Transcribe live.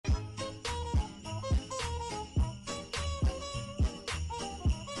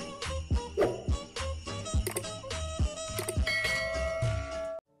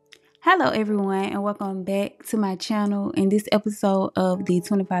Hello everyone and welcome back to my channel. In this episode of the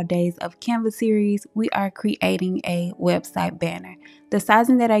 25 days of Canva series, we are creating a website banner. The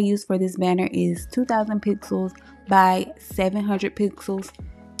sizing that I use for this banner is 2000 pixels by 700 pixels.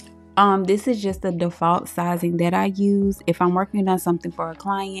 This is just the default sizing that I use. If I'm working on something for a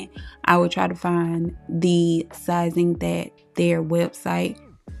client, I will try to find the sizing that their website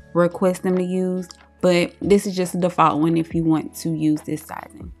requests them to use, but this is just the default one if you want to use this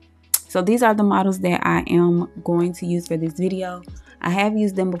sizing. So these are the models that I am going to use for this video. I have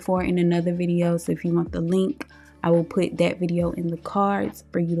used them before in another video, so if you want the link, I will put that video in the cards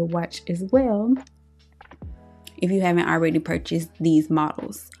for you to watch as well if you haven't already purchased these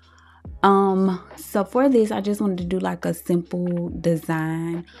models. So for this, I just wanted to do like a simple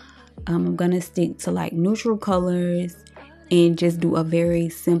design. I'm gonna stick to like neutral colors and just do a very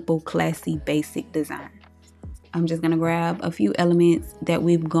simple, classy, basic design. I'm just going to grab a few elements that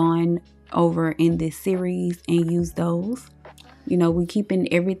we've gone over in this series and use those. You know, we're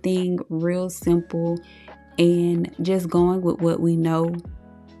keeping everything real simple and just going with what we know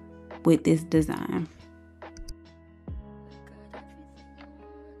with this design.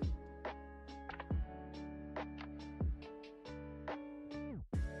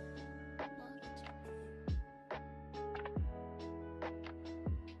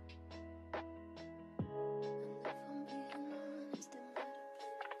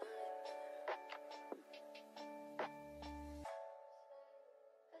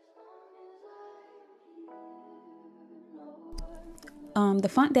 The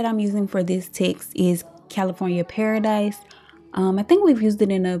font that I'm using for this text is California Paradise. I think we've used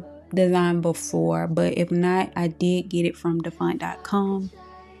it in a design before, but if not, I did get it from thefont.com.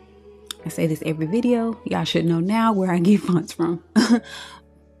 I say this every video. Y'all should know now where I get fonts from.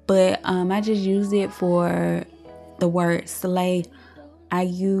 But I just used it for the word slay. I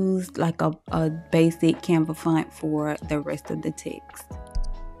used like a basic Canva font for the rest of the text.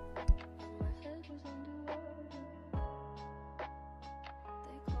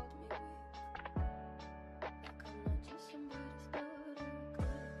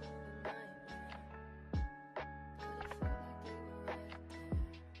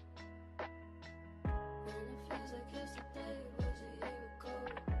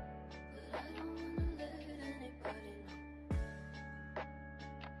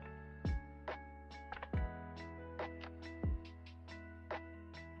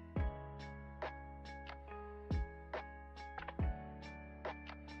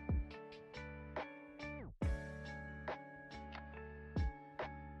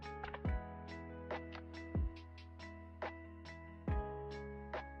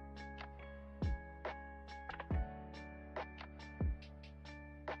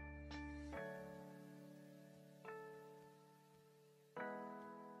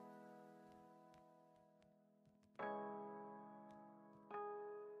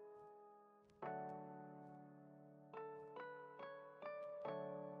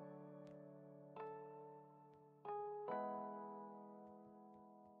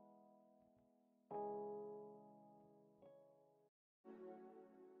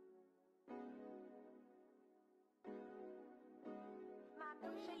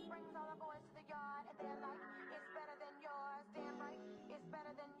 Milkshake brings all the boys to the yard, and they're like, it's better than yours. Damn right, it's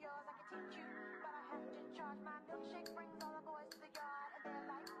better than yours. I can teach you, but I have to charge. My milkshake brings all the boys to the yard, and they're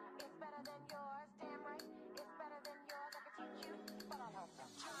like, it's better than yours. Damn right, it's better than yours. I can teach you, but I have to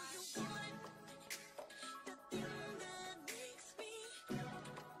charge. You want it? The thing that makes me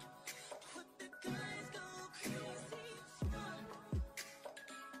put the guys go crazy. Fun.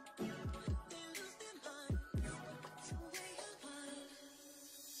 They lose their minds to way you want.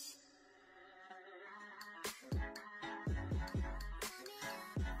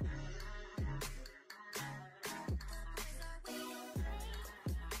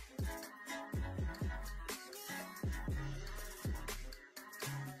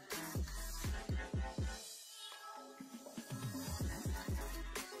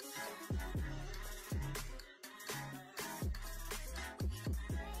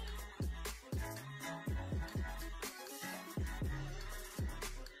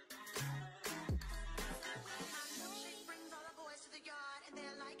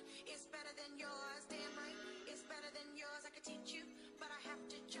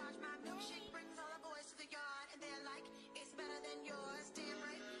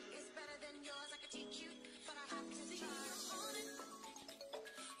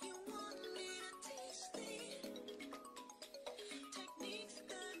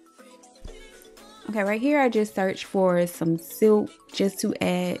 Okay, right here I just searched for some silk just to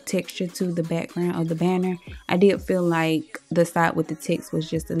add texture to the background of the banner. I did feel like the side with the text was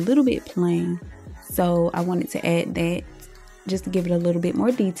just a little bit plain, so I wanted to add that just to give it a little bit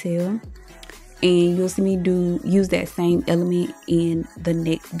more detail. And you'll see me use that same element in the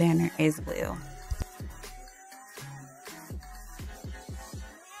next banner as well.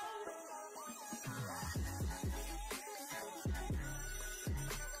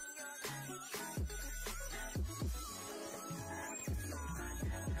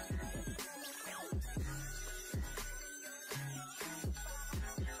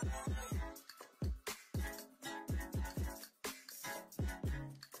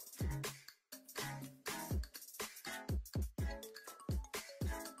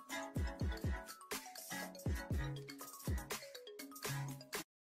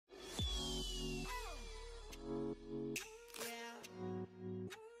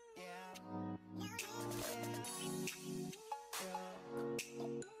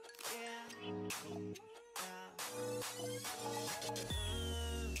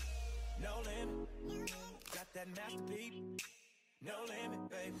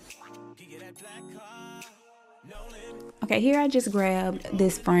 Okay, here I just grabbed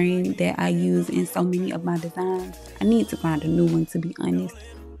this frame that I use in so many of my designs. I need to find a new one, to be honest,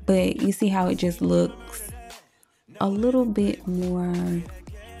 but you see how it just looks a little bit more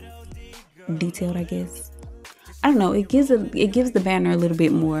detailed, I guess. I don't know, it gives the banner a little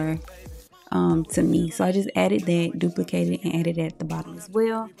bit more to me. So I just added that, duplicated, and added it at the bottom as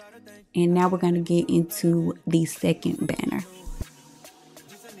well. And now we're going to get into the second banner.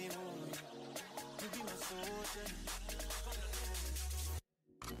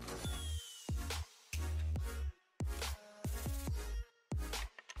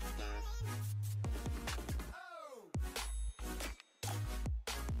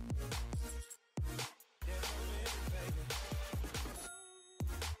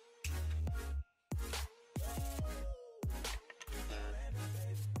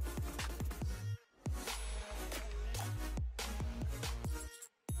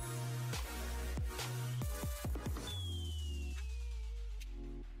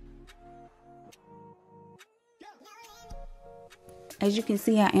 As you can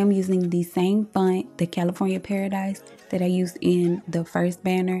see, I am using the same font, the California Paradise, that I used in the first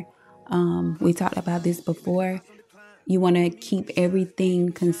banner. We talked about this before. You want to keep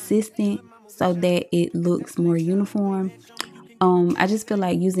everything consistent so that it looks more uniform. I just feel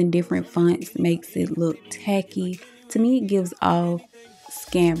like using different fonts makes it look tacky. To me, it gives off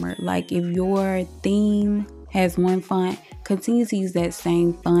scammer. Like if your theme has one font, continue to use that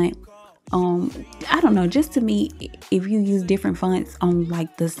same font. I don't know, just to me, if you use different fonts on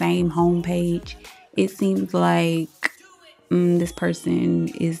like the same homepage, it seems like this person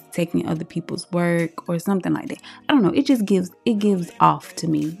is taking other people's work or something like that. I don't know, it just gives off to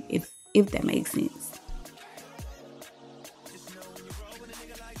me, if that makes sense.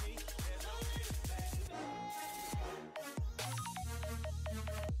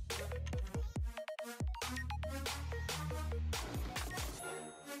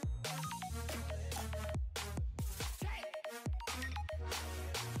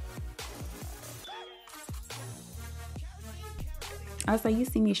 Also, you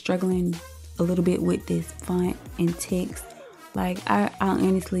see me struggling a little bit with this font and text. Like I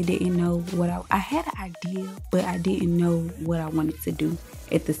honestly didn't know what I had an idea, but I didn't know what I wanted to do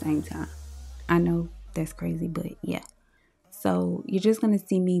at the same time. I know that's crazy, but yeah. So you're just gonna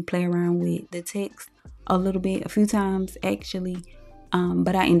see me play around with the text a little bit, a few times actually,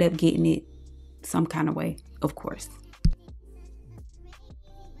 but I end up getting it some kind of way, of course.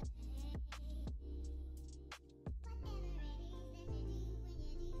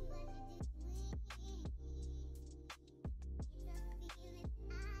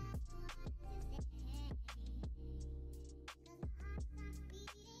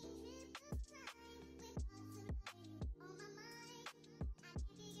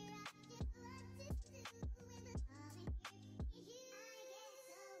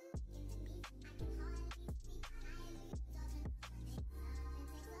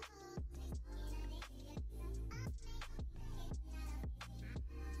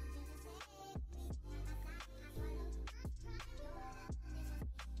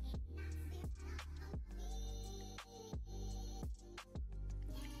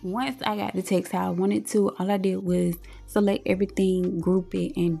 Once I got the text how I wanted to, all I did was select everything, group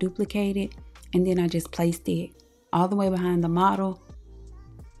it, and duplicate it. And then I just placed it all the way behind the model.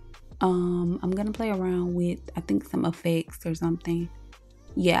 I'm gonna play around with, I think, some effects or something.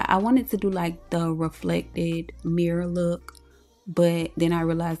 Yeah, I wanted to do like the reflected mirror look, but then I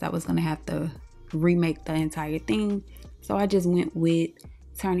realized I was gonna have to remake the entire thing. So I just went with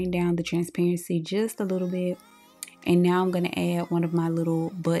turning down the transparency just a little bit. And now I'm going to add one of my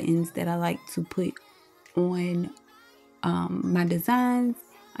little buttons that I like to put on my designs.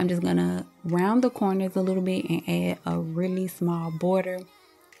 I'm just going to round the corners a little bit and add a really small border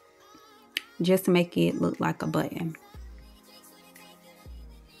just to make it look like a button.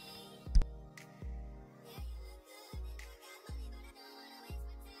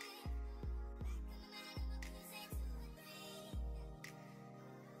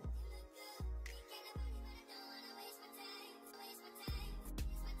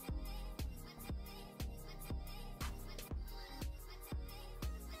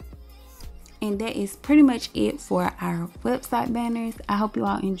 And that is pretty much it for our website banners. I hope you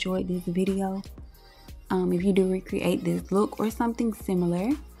all enjoyed this video. If you do recreate this look or something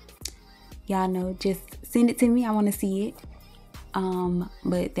similar, y'all know, just send it to me. I want to see it.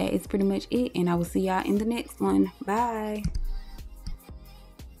 But that is pretty much it, and I will see y'all in the next one. Bye.